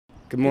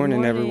Good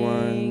morning,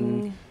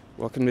 everyone.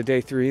 Welcome to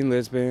day 3 in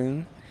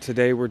Lisbon.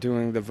 Today we're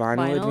doing the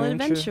vinyl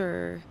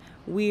adventure.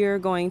 We are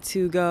going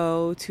to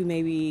go to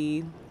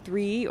maybe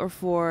 3 or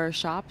 4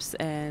 shops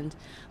and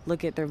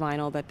look at their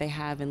vinyl that they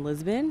have in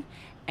Lisbon.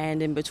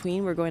 And in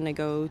between, we're going to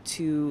go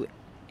to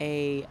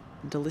a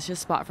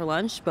delicious spot for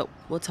lunch, but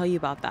we'll tell you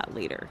about that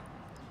later.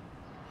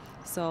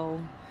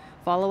 So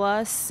follow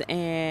us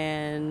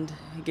and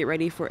get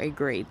ready for a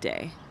great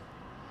day.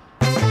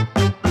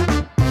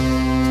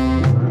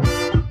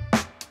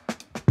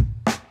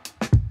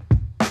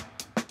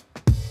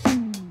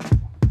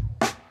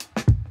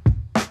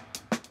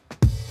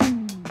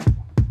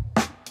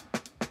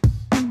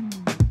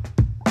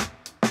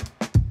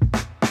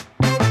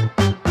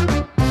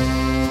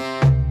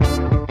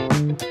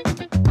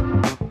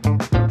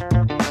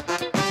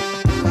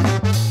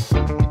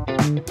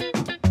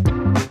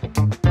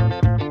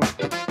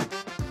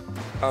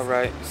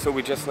 Alright, so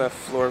we just left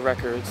Floor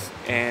Records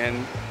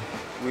and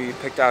we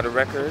picked out a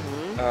record.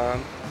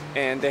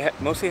 And they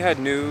mostly had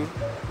new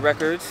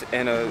records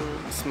and a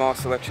small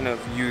selection of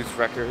used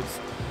records.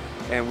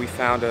 And we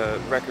found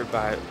a record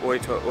by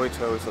Oito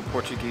Oito. It's a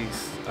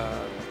Portuguese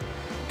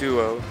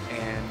duo,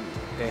 and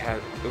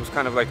it was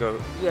kind of like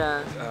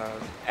a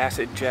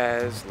acid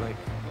jazz like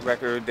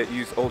record that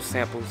used old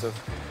samples of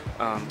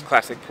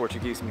classic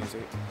Portuguese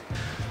music.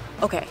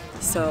 Okay,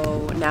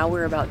 so now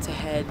we're about to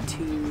head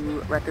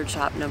to record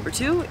shop number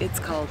 2. It's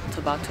called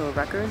Tabato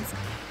Records,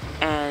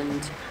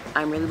 and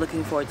I'm really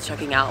looking forward to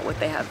checking out what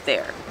they have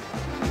there.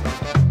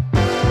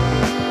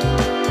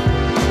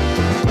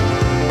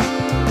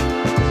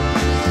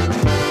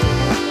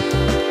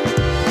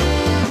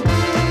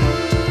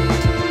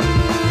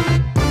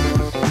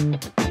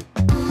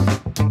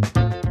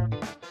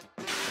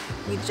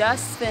 We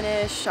just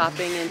finished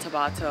shopping in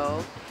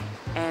Tabato,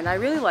 and I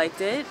really liked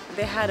it.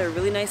 They had a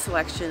really nice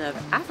selection of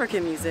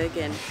African music,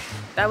 and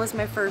that was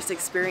my first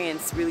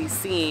experience really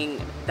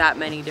seeing that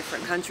many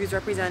different countries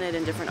represented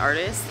and different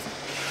artists.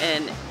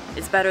 And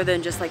it's better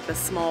than just like the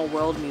small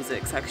world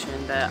music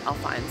section that I'll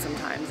find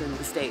sometimes in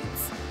the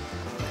States.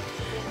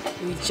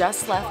 We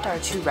just left our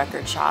 2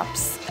 record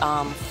shops,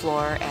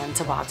 Floor and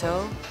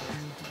Tabato,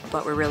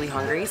 but we're really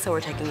hungry, so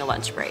we're taking a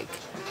lunch break.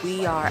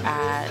 We are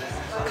at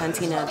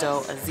Cantinho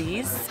do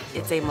Aziz.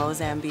 It's a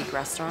Mozambique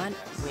restaurant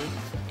with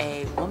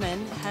a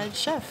woman head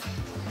chef.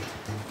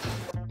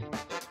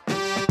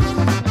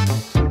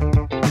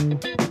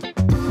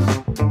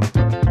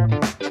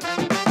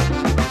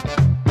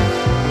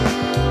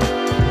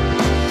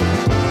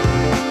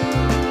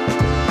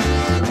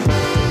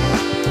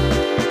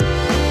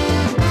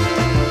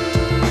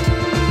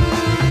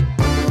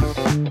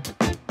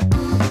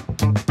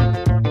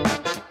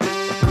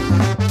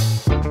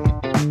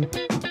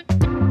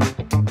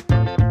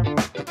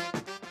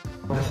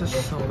 This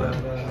is so good.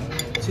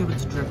 See how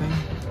it's dripping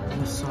in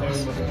the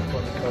sauce?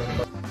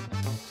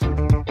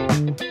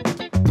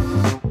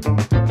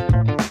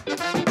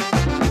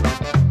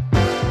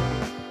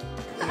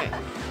 Okay,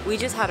 we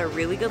just had a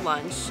really good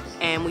lunch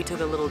and we took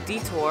a little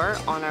detour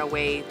on our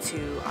way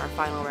to our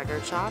final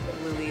record shop,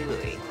 Louis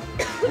Louis.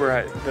 We're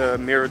at the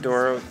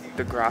Miradouro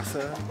da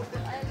Graça,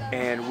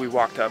 and we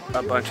walked up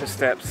a bunch of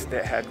steps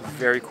that had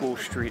very cool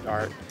street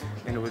art,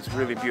 and it was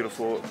really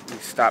beautiful. We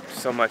stopped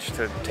so much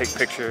to take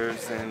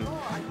pictures and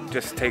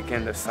just take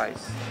in the sight.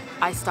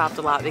 I stopped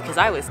a lot because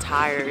I was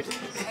tired.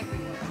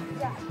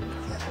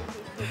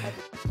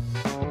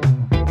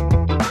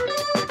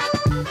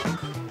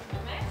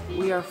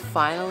 We are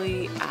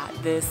finally at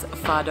this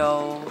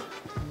Fado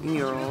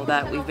mural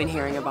that we've been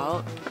hearing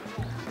about.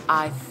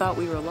 I thought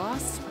we were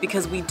lost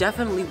because we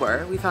definitely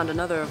were. We found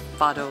another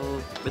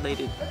Fado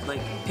related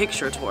like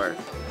picture tour,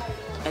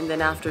 and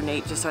then after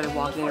Nate just started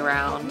walking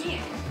around,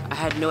 I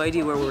had no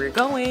idea where we were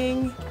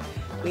going.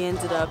 We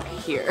ended up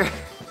here.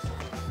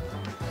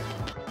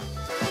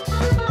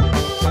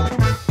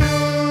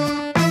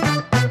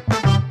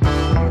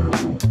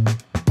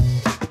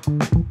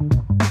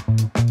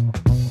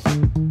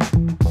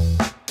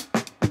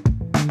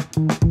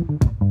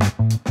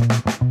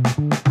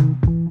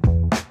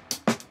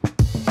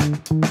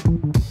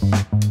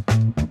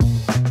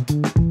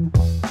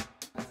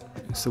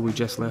 So we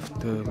just left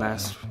the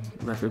last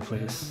record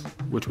place,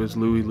 which was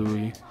Louis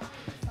Louis,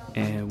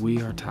 and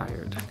we are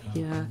tired.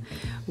 Yeah,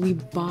 we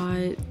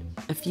bought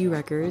a few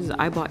records.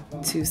 I bought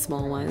 2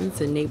 small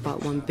ones, and Nate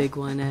bought 1 big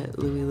one at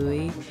Louis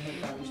Louis,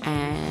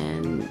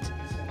 and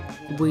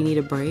we need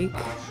a break,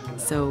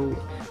 so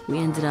we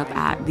ended up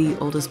at the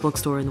oldest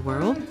bookstore in the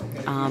world.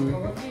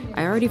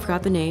 I already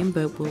forgot the name,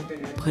 but we'll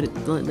put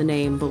the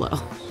name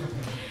below.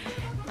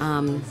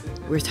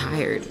 We're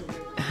tired.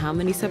 How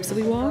many steps did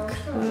we walk?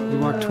 We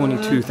walked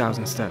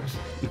 22,000 steps.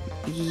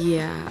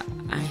 Yeah,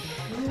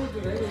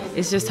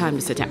 it's just time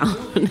to sit down.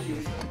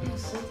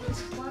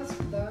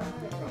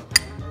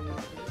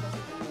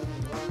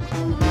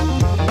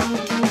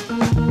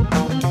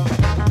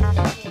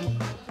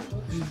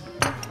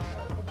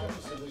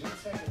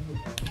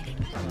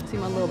 See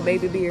my little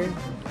baby beer?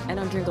 I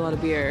don't drink a lot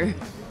of beer.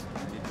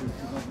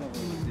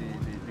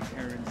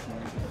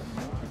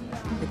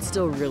 It's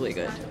still really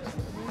good.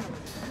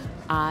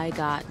 I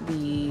got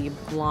the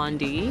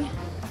Blondie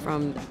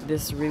from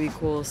this really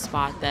cool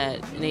spot that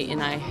Nate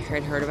and I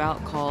had heard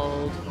about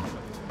called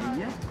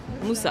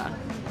Musa.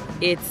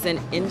 It's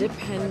an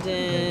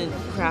independent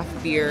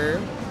craft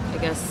beer, I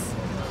guess.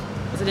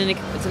 It's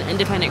an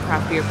independent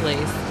craft beer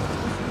place,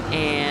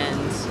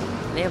 and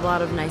they have a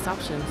lot of nice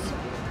options.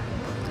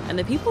 And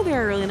the people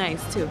there are really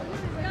nice too.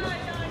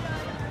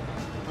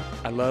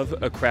 I love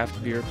a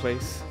craft beer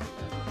place,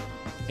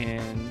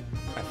 and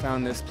I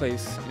found this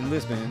place in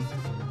Lisbon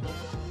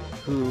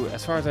who,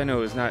 as far as I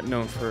know, is not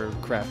known for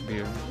craft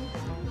beer,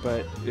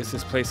 but it's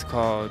this place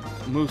called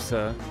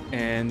Musa,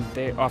 and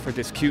they offered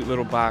this cute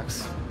little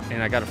box,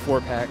 and I got a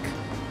 4-pack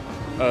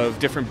of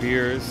different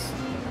beers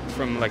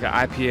from like an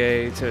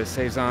IPA to a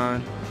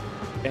Saison,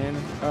 and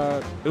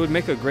it would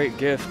make a great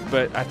gift,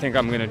 but I think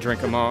I'm gonna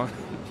drink them all.